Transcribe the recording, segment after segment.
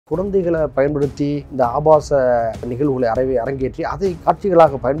குழந்தைகளை பயன்படுத்தி இந்த ஆபாச நிகழ்வுகளை அரங்கேற்றி அதை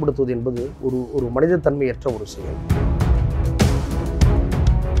காட்சிகளாக பயன்படுத்துவது என்பது ஒரு மனிதத்தன்மையற்ற ஒரு செயல்.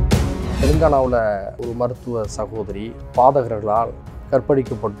 தெலுங்கானாவில் ஒரு மருத்துவ சகோதரி பாதகர்களால்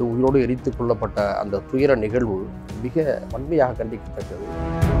கற்பழிக்கப்பட்டு உயிரோடு எரித்து கொள்ளப்பட்ட அந்த துயர நிகழ்வு மிக வன்மையாக கண்டிக்கத்தக்கது.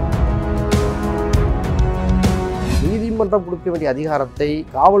 நீதிமன்றம் கொடுக்க வேண்டிய அதிகாரத்தை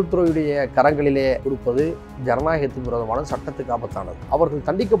காவல்துறையுடைய கரங்களிலே கொடுப்பது ஜனநாயகத்துக்கு விரோதமான சட்டத்துக்கு ஆபத்தானது. அவர்கள்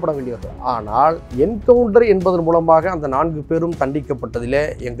தண்டிக்கப்பட வேண்டியவர்கள். ஆனால் என்கவுண்டர் என்பதன் மூலமாக அந்த 4 பேரும் தண்டிக்கப்பட்டதிலே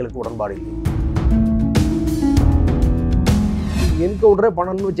எங்களுக்கு உடன்பாடு இல்லை. என்கவுண்டரே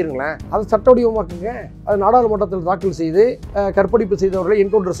பண்ணணும்னு வச்சுருங்களேன், அதை சட்ட வடிவமாக்குங்க. அது நாடாளுமன்றத்தில் தாக்கல் செய்து கற்பழிப்பு செய்தவர்களை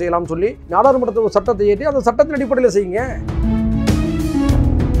என்கவுண்டர் செய்யலாம்னு சொல்லி நாடாளுமன்றத்தில் ஒரு சட்டத்தை ஏற்றி அந்த சட்டத்தின் அடிப்படையில் செய்யுங்க.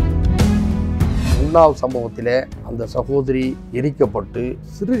 உன்னாவ் சம்பவத்தில் அந்த சகோதரி எரிக்கப்பட்டு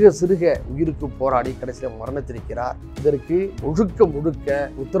சிறுக உயிருக்கு போராடி கடைசியில் மரணத்திருக்கிறார். இதற்கு முழுக்க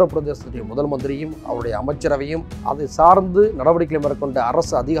உத்தரப்பிரதேசத்துடைய முதல் மந்திரியும் அவருடைய அமைச்சரவையும் அதை சார்ந்து நடவடிக்கைகளை மேற்கொண்ட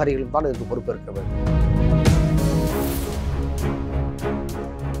அரசு அதிகாரிகளும் தான் இதற்கு பொறுப்பேற்க வேண்டும்.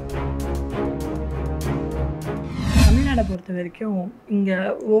 தமிழ்நாடை பொறுத்த வரைக்கும் இங்கே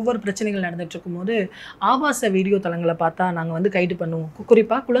ஒவ்வொரு பிரச்சனைகள் நடந்துட்டு இருக்கும்போது ஆபாச வீடியோ தளங்களை பார்த்தா நாங்கள் கைது பண்ணுவோம்,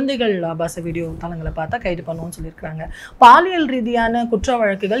 குறிப்பாக குழந்தைகள் ஆபாச வீடியோ தளங்களை பார்த்தா கைது பண்ணுவோம்னு சொல்லியிருக்கிறாங்க. பாலியல் ரீதியான குற்ற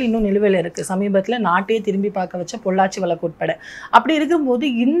வழக்குகள் இன்னும் நிலுவையில் இருக்குது. சமீபத்தில் நாட்டையே திரும்பி பார்க்க வச்ச பொள்ளாச்சி வழக்கு உட்பட. அப்படி இருக்கும்போது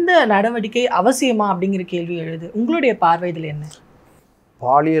இந்த நடவடிக்கை அவசியமா அப்படிங்கிற கேள்வி எழுது. உங்களுடைய பார்வை இதில் என்ன?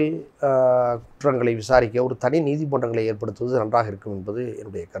 பாலியல் குற்றங்களை விசாரிக்க ஒரு தனி நீதிமன்றங்களை ஏற்படுத்துவது நன்றாக இருக்கும் என்பது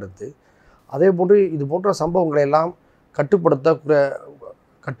என்னுடைய கருத்து. அதே போன்று இது போன்ற சம்பவங்களை எல்லாம்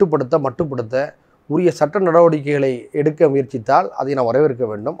மட்டுப்படுத்த உரிய சட்ட நடவடிக்கைகளை எடுக்க முயற்சித்தால் அதை நாம் வரவேற்க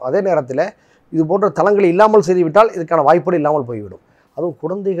வேண்டும். அதே நேரத்தில் இது போன்ற தளங்களை இல்லாமல் செய்துவிட்டால் இதுக்கான வாய்ப்புகள் இல்லாமல் போய்விடும். அதுவும்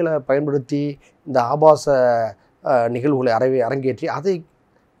குழந்தைகளை பயன்படுத்தி இந்த ஆபாச நிகழ்வுகளை அரங்கேற்றி அதை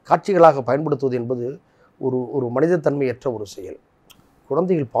காட்சிகளாக பயன்படுத்துவது என்பது ஒரு மனிதத்தன்மையற்ற ஒரு செயல்.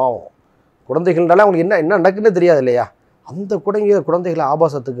 குழந்தைகள் பாவம். குழந்தைகள்னால அவங்களுக்கு என்ன நடக்குன்னு தெரியாது இல்லையா? அந்த குழந்தைகளை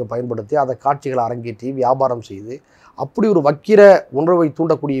ஆபாசத்துக்கு பயன்படுத்தி அதை காட்சிகளை அரங்கேற்றி வியாபாரம் செய்து அப்படி ஒரு வக்கிர உணர்வை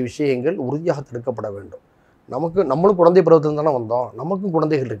தூண்டக்கூடிய விஷயங்கள் உறுதியாக தடுக்கப்பட வேண்டும். நம்மளும் குழந்தை பருவத்தில் தானே வந்தோம். நமக்கும்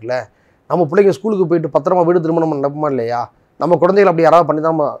குழந்தைகள் இருக்குல்ல. நம்ம பிள்ளைங்க ஸ்கூலுக்கு போயிட்டு பத்திரமா வீடு திரும்ப நம்ம நினைப்போமா இல்லையா? நம்ம குழந்தைகள் அப்படி யாராவது பண்ணி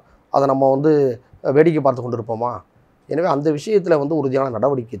தான் அதை நம்ம வேடிக்கை பார்த்து கொண்டு இருப்போமா? எனவே அந்த விஷயத்தில் உறுதியான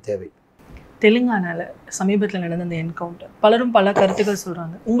நடவடிக்கை தேவை. தெலுங்கானாவில் சமீபத்தில் நடந்த அந்த என்கவுண்டர் பலரும் பல கருத்துக்கள்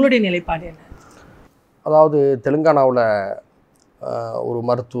சொல்கிறாங்க. உங்களுடைய நிலைப்பாடு என்ன? அதாவது தெலுங்கானாவில் ஒரு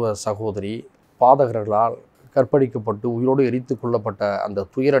மருத்துவ சகோதரி பாதகர்களால் கற்பழிக்கப்பட்டு உயிரோடு எரித்து கொள்ளப்பட்ட அந்த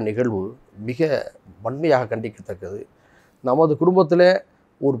துயர நிகழ்வு மிக வன்மையாக கண்டிக்கத்தக்கது. நமது குடும்பத்தில்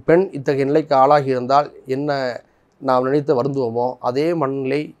ஒரு பெண் இத்தகைய நிலைக்கு ஆளாகி இருந்தால் என்ன நாம் நினைத்து வருந்துவோமோ அதே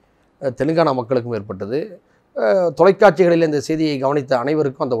மனநிலை தெலுங்கானா மக்களுக்கும் ஏற்பட்டது. தொலைக்காட்சிகளில் இந்த செய்தியை கவனித்த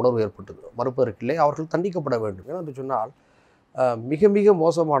அனைவருக்கும் அந்த உணர்வு ஏற்பட்டது. மறுப்பதற்கில்லை, அவர்கள் தண்டிக்கப்பட வேண்டும். ஏனென்று சொன்னால் மிக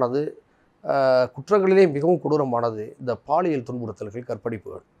மோசமானது, குற்றங்களிலே மிகவும் கொடூரமானது இந்த பாலியல் துன்புறுத்தல்கள்,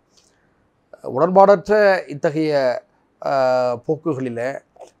 கற்பழிப்புகள். உடன்பாடற்ற இத்தகைய போக்குகளில்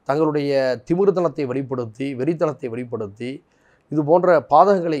தங்களுடைய திமிர்த்தனத்தை வெளிப்படுத்தி, வெறித்தனத்தை வெளிப்படுத்தி இது போன்ற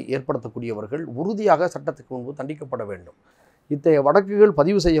பாதகங்களை ஏற்படுத்தக்கூடியவர்கள் உறுதியாக சட்டத்துக்கு முன்பு தண்டிக்கப்பட வேண்டும். இத்தகைய வழக்குகள்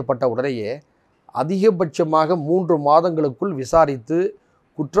பதிவு செய்யப்பட்ட உடனேயே அதிகபட்சமாக 3 மாதங்களுக்குள் விசாரித்து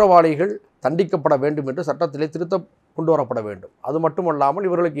குற்றவாளிகள் தண்டிக்கப்பட வேண்டும் என்று சட்டத்திலே திருத்தம் கொண்டு வரப்பட வேண்டும். அது மட்டுமல்லாமல்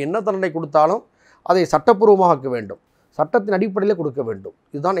இவர்களுக்கு என்ன தண்டனை கொடுத்தாலும் அதை சட்டப்பூர்வமாக்க வேண்டும், சட்டத்தின் அடிப்படையில் கொடுக்க வேண்டும்.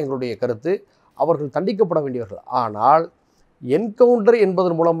 இதுதான் எங்களுடைய கருத்து. அவர்கள் தண்டிக்கப்பட வேண்டியவர்கள். ஆனால் என்கவுண்டர்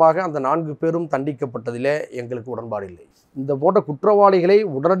என்பதன் மூலமாக அந்த 4 பேரும் தண்டிக்கப்பட்டதிலே எங்களுக்கு உடன்பாடு இல்லை. இந்த போன்ற குற்றவாளிகளை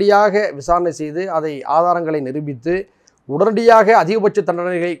உடனடியாக விசாரணை செய்து அதை ஆதாரங்களை நிரூபித்து உடனடியாக அதிகபட்ச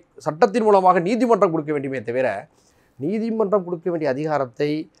தண்டனைகளை சட்டத்தின் மூலமாக நீதிமன்றம் கொடுக்க வேண்டுமே தவிர நீதிமன்றம் கொடுக்க வேண்டிய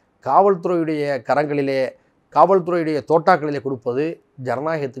அதிகாரத்தை காவல்துறையுடைய கரங்களிலே, காவல்துறையுடைய தோட்டாக்களிலே கொடுப்பது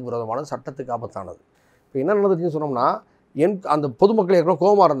ஜனநாயகத்துக்கு விரோதமான சட்டத்துக்கு ஆபத்தானது. இப்போ என்ன நடந்துச்சுன்னு சொன்னோம்னா, அந்த பொதுமக்கள் ஏற்கனவே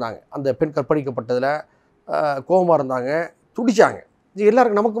கோபமாக இருந்தாங்க. அந்த பெண் கற்பழிக்கப்பட்டதில் கோபமாக இருந்தாங்க, துடிச்சாங்க. இது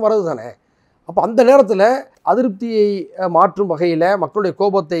எல்லாருக்கும் நமக்கும் வரது தானே. அப்போ அந்த நேரத்தில் அதிருப்தியை மாற்றும் வகையில், மக்களுடைய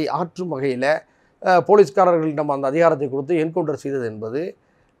கோபத்தை ஆற்றும் வகையில் போலீஸ்காரர்களிடம் அந்த அதிகாரத்தை கொடுத்து என்கவுண்டர் செய்தது என்பது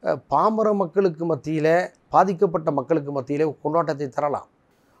பாமர மக்களுக்கு மத்தியில், பாதிக்கப்பட்ட மக்களுக்கு மத்தியிலே கொண்டாட்டத்தை தரலாம்.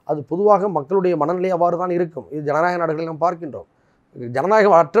 அது பொதுவாக மக்களுடைய மனநிலை அவ்வாறு தான் இருக்கும். இது ஜனநாயக நாடுகளில் நாம் பார்க்கின்றோம்.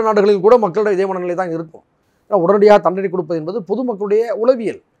 ஜனநாயக அற்ற நாடுகளில் கூட மக்களுடைய இதே மனநிலை தான் இருக்கும். உடனடியாக தண்டனை கொடுப்பது என்பது பொதுமக்களுடைய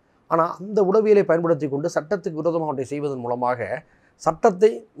உளவியல். ஆனால் அந்த உளவியலை பயன்படுத்தி கொண்டு சட்டத்துக்கு விரோதமாக ஒன்றை செய்வதன் மூலமாக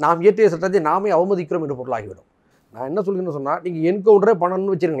சட்டத்தை, நாம் இயற்றிய சட்டத்தை நாமே அவமதிக்கிறோம் என்று பொருளாகிவிடும். நான் என்ன சொல்கிறேன்னு சொன்னால், நீங்கள் என்கவுண்டரே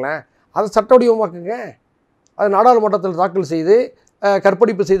பண்ணணும்னு வச்சுருங்களேன், அதை சட்ட வடிவமாக்குங்க. அது நாடாளுமன்றத்தில் தாக்கல் செய்து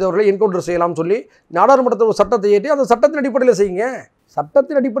கற்பழிப்பு செய்தவர்களை என்கவுண்டர் செய்யலாம்னு சொல்லி நாடாளுமன்றத்தில் ஒரு சட்டத்தை ஏற்றி அந்த சட்டத்தின் அடிப்படையில் செய்யுங்க.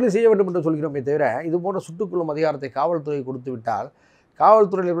 சட்டத்தின் அடிப்படையில் செய்ய வேண்டும் என்று சொல்கிறோமே தவிர இது போன்ற சுட்டுக்கொள்ளும் அதிகாரத்தை காவல்துறை கொடுத்து விட்டால்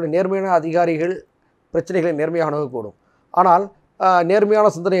காவல்துறையில் இருக்கிற நேர்மையான அதிகாரிகள் பிரச்சனைகளை நேர்மையாக அணுகக்கூடும். ஆனால் நேர்மையான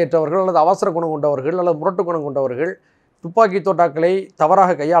சிந்தனையற்றவர்கள் அல்லது அவசர குணம் கொண்டவர்கள் அல்லது முரட்டு குணம் கொண்டவர்கள் துப்பாக்கி தோட்டாக்களை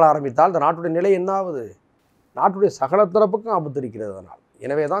தவறாக கையாள ஆரம்பித்தால் இந்த நாட்டுடைய நிலை என்ன ஆகுது? நாட்டுடைய சகல தரப்புக்கும் ஆபத்து இருக்கிறது. அதனால்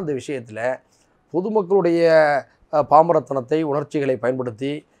எனவே தான் இந்த விஷயத்தில் பொதுமக்களுடைய பாமரத்தனத்தை உணர்ச்சிகளை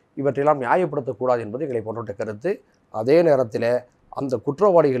பயன்படுத்தி இவற்றையெல்லாம் நியாயப்படுத்தக்கூடாது என்பது எங்களை போன்ற கருத்து. அதே நேரத்தில் அந்த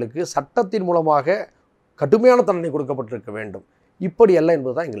குற்றவாளிகளுக்கு சட்டத்தின் மூலமாக கடுமையான தண்டனை கொடுக்கப்பட்டிருக்க வேண்டும். இப்படி அல்ல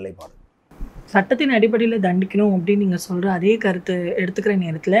என்பதுதான் எங்கள் நிலைப்பாடு. சட்டத்தின் அடிப்படையில் தண்டிக்கணும் அப்படின்னு நீங்கள் சொல்கிற அதே கருத்து எடுத்துக்கிற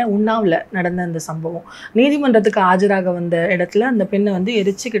நேரத்தில் உண்ணாவில் நடந்த அந்த சம்பவம் நீதிமன்றத்துக்கு ஆஜராக வந்த இடத்துல அந்த பெண்ணை வந்து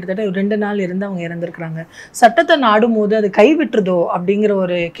எரிச்சு கிட்டத்தட்ட 2 நாள் இருந்து அவங்க இறந்துருக்குறாங்க. சட்டத்தை நாடும் போது அது கைவிட்டுறதோ அப்படிங்கிற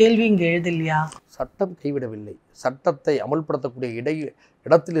ஒரு கேள்வி இங்கே எழுது இல்லையா? சட்டம் கைவிடவில்லை. சட்டத்தை அமல்படுத்தக்கூடிய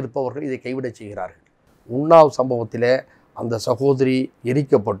இடத்தில் இருப்பவர்கள் இதை கைவிட செய்கிறார்கள். உன்னாவ் சம்பவத்தில் அந்த சகோதரி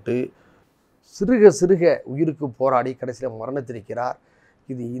எரிக்கப்பட்டு சிறுக உயிருக்கு போராடி கடைசியில் மரணத்திருக்கிறார்.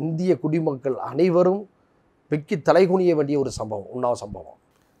 இது இந்திய குடிமக்கள் அனைவரும் வெக்கி தலைகுனிய வேண்டிய ஒரு சம்பவம். உன்னாவ் சம்பவம்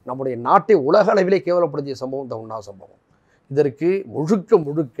நம்முடைய நாட்டை உலக அளவிலே கேவலப்படுத்திய சம்பவம் இந்த உன்னாவ் சம்பவம். இதற்கு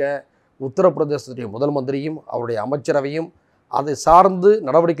முழுக்க உத்தரப்பிரதேசத்துடைய முதல் மந்திரியும் அவருடைய அமைச்சரவையும் அதை சார்ந்து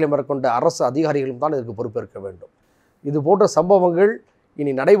நடவடிக்கைகளை மேற்கொண்ட அரசு அதிகாரிகளும் தான் இதற்கு பொறுப்பேற்க வேண்டும். இது போன்ற சம்பவங்கள்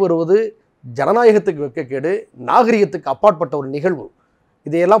இனி நடைபெறுவது ஜனநாயகத்துக்கு வெட்கக்கேடு, நாகரிகத்துக்கு அப்பாற்பட்ட ஒரு நிகழ்வு.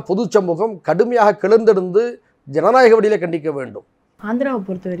 இதையெல்லாம் பொது சமூகம் கடுமையாக கிளர்ந்தெடுந்து ஜனநாயக வழியிலே கண்டிக்க வேண்டும். ஆந்திராவை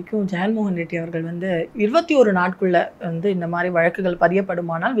பொறுத்த வரைக்கும் ஜெகன்மோகன் ரெட்டி அவர்கள் வந்து 21 நாட்குள்ளே வந்து இந்த மாதிரி வழக்குகள்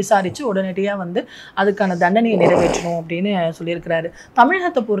பதியப்படுமானால் விசாரித்து உடனடியாக வந்து அதுக்கான தண்டனையை நிறைவேற்றணும் அப்படின்னு சொல்லியிருக்கிறாரு.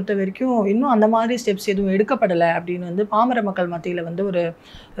 தமிழகத்தை பொறுத்த வரைக்கும் இன்னும் அந்த மாதிரி ஸ்டெப்ஸ் எதுவும் எடுக்கப்படலை அப்படின்னு வந்து பாமர மக்கள் மத்தியில் வந்து ஒரு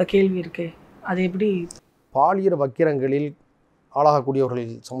கேள்வி இருக்குது. அது எப்படி? பாலியல் வக்கிரங்களில்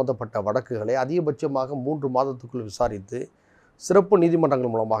ஆளாகக்கூடியவர்களில் சம்பந்தப்பட்ட வழக்குகளை அதிகபட்சமாக 3 மாதத்துக்குள் விசாரித்து சிறப்பு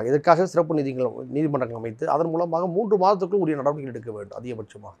நீதிமன்றங்கள் மூலமாக இதற்காக சிறப்பு நீதிமன்றங்கள் அமைத்து அதன் மூலமாக 3 மாதத்துக்குள் உரிய நடவடிக்கை எடுக்க வேண்டும்.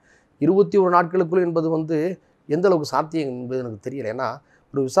 அதிகபட்சமாக 21 நாட்களுக்குள் என்பது வந்து எந்த அளவுக்கு சாத்தியம் என்பது எனக்கு தெரியல. ஏன்னா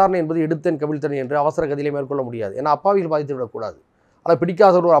ஒரு விசாரணை என்பது எடுத்தேன் கவிழ்த்தேன் என்று அவசர கதியிலே மேற்கொள்ள முடியாது. ஏன்னா அப்பாவிகள் பாதித்து விடக்கூடாது. அதை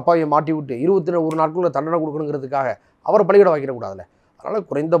பிடிக்காத ஒரு அப்பாவியை மாட்டி விட்டு 21 நாட்களுக்குள்ள தண்டனை கொடுக்கணுங்கிறதுக்காக அவரை பலியிட வைக்கிடக்கூடாதுல்ல. அதனால்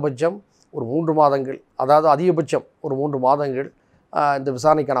குறைந்தபட்சம் ஒரு 3 மாதங்கள், அதாவது அதிகபட்சம் ஒரு 3 மாதங்கள் இந்த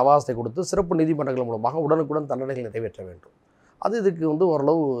விசாரணைக்கான அவகாசத்தை கொடுத்து சிறப்பு நீதிமன்றங்கள் மூலமாக உடனுக்குடன் தண்டனைகள் நிறைவேற்ற வேண்டும். அது இதுக்கு வந்து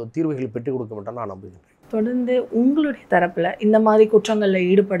ஓரளவு தீர்வுகள் பெற்றுக் கொடுக்க வேண்டும் நான் நம்புகின்றேன். தொடர்ந்து உங்களுடைய தரப்பில் இந்த மாதிரி குற்றங்களில்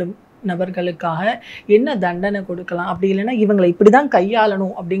ஈடுபடும் நபர்களுக்காக என்ன தண்டனை கொடுக்கலாம், அப்படி இல்லைன்னா இவங்களை இப்படி தான்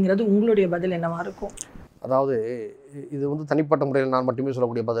கையாளணும் அப்படிங்கிறது உங்களுடைய பதில் என்னவாக இருக்கும்? அதாவது இது வந்து தனிப்பட்ட முறையில் நான் மட்டுமே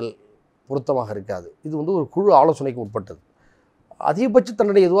சொல்லக்கூடிய பதில் பொருத்தமாக இருக்காது. இது வந்து ஒரு குழு ஆலோசனைக்கு உட்பட்டது. அதிகபட்ச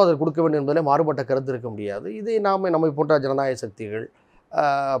தண்டனை எதுவோ அதை கொடுக்க வேண்டும் என்பதில் மாறுபட்ட கருத்து இருக்க முடியாது. இதை நம்மை போன்ற ஜனநாயக சக்திகள்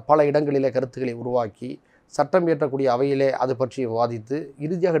பல இடங்களிலே கருத்துக்களை உருவாக்கி சட்டம் இயற்றக்கூடிய அவையிலே அது பற்றி விவாதித்து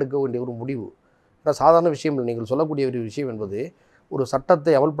இறுதியாக எடுக்க வேண்டிய ஒரு முடிவு. சாதாரண விஷயம் இல்லை. நீங்கள் சொல்லக்கூடிய ஒரு விஷயம் என்பது ஒரு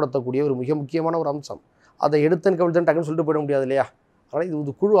சட்டத்தை அமல்படுத்தக்கூடிய ஒரு மிக முக்கியமான ஒரு அம்சம். அதை எடுத்தன் கவிழ்த்தன் டக்குன்னு சொல்லிட்டு போயிட முடியாது இல்லையா? அதனால் இது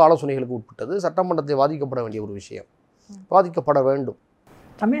வந்து குழு ஆலோசனைகளுக்கு உட்பட்டது. சட்டமன்றத்தை வாதிக்கப்பட வேண்டிய ஒரு விஷயம், வாதிக்கப்பட வேண்டும்.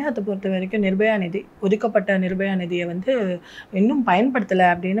 தமிழகத்தை பொறுத்த வரைக்கும் நிர்பயா நிதி, ஒதுக்கப்பட்ட நிர்பயா நிதியை வந்து இன்னும் பயன்படுத்தலை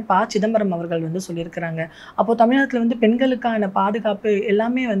அப்படின்னு சிதம்பரம் அவர்கள் வந்து சொல்லியிருக்கிறாங்க. அப்போது தமிழகத்தில் வந்து பெண்களுக்கான பாதுகாப்பு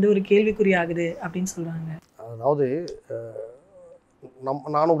எல்லாமே வந்து ஒரு கேள்விக்குறியாகுது அப்படின்னு சொல்கிறாங்க. அதாவது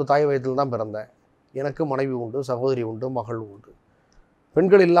நானும் ஒரு தாய் வயதில் தான் பிறந்தேன். எனக்கு மனைவி உண்டு, சகோதரி உண்டு, மகள் உண்டு.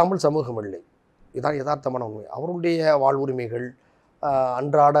 பெண்கள் இல்லாமல் சமூகம் இல்லை. இதுதான் யதார்த்தமான உண்மை. அவருடைய வாழ்வுரிமைகள்,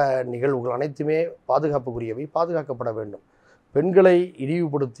 அன்றாட நிகழ்வுகள் அனைத்துமே பாதுகாப்புக்குரியவை, பாதுகாக்கப்பட வேண்டும். பெண்களை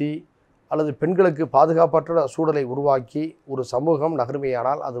இழிவுபடுத்தி அல்லது பெண்களுக்கு பாதுகாப்பற்ற சூழலை உருவாக்கி ஒரு சமூகம்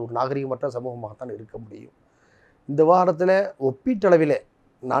நகர்மையானால் அது ஒரு நாகரிகமற்ற சமூகமாகத்தான் இருக்க முடியும். இந்த வாரத்தில் ஒப்பீட்டளவில்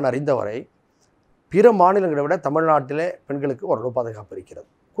நான் அறிந்தவரை பிற மாநிலங்களை விட தமிழ்நாட்டில் பெண்களுக்கு ஓரளவு பாதுகாப்பு இருக்கிறது.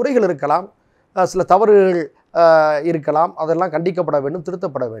 குறைகள் இருக்கலாம், சில தவறுகள் இருக்கலாம், அதெல்லாம் கண்டிக்கப்பட வேண்டும்,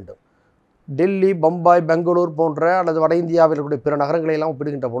 திருத்தப்பட வேண்டும். டெல்லி, பம்பாய், பெங்களூர் போன்ற அல்லது வட இந்தியாவில் இருக்கக்கூடிய பிற நகரங்களை எல்லாம்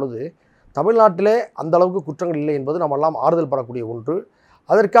ஒப்பிடுகின்ற பொழுது தமிழ்நாட்டிலே அந்த அளவுக்கு குற்றங்கள் இல்லை என்பது நம்மெல்லாம் ஆறுதல் படக்கூடிய ஒன்று.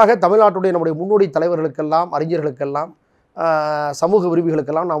 அதற்காக தமிழ்நாட்டுடைய நம்முடைய முன்னோடி தலைவர்களுக்கெல்லாம், அறிஞர்களுக்கெல்லாம், சமூக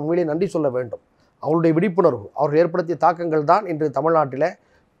விரும்பிகளுக்கெல்லாம் நாம் உண்மையிலே நன்றி சொல்ல வேண்டும். அவருடைய விழிப்புணர்வு, அவர்கள் ஏற்படுத்திய தாக்கங்கள் தான் இன்று தமிழ்நாட்டில்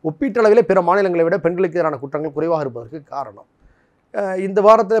ஒப்பீட்டளவிலே பிற மாநிலங்களை விட பெண்களுக்கு எதிரான குற்றங்கள் குறைவாக இருப்பதற்கு காரணம். இந்த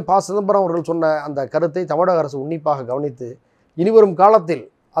வாரத்தில் சிதம்பரம் அவர்கள் சொன்ன அந்த கருத்தை தமிழக அரசு உன்னிப்பாக கவனித்து இனிவரும் காலத்தில்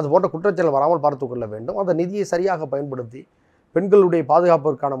அது போன்ற குற்றச்செயல் வராமல் பார்த்து கொள்ள வேண்டும். அந்த நிதியை சரியாக பயன்படுத்தி பெண்களுடைய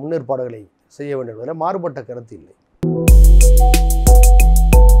பாதுகாப்பிற்கான முன்னேற்பாடுகளை செய்ய வேண்டும் என்பதில் மாறுபட்ட கருத்து இல்லை.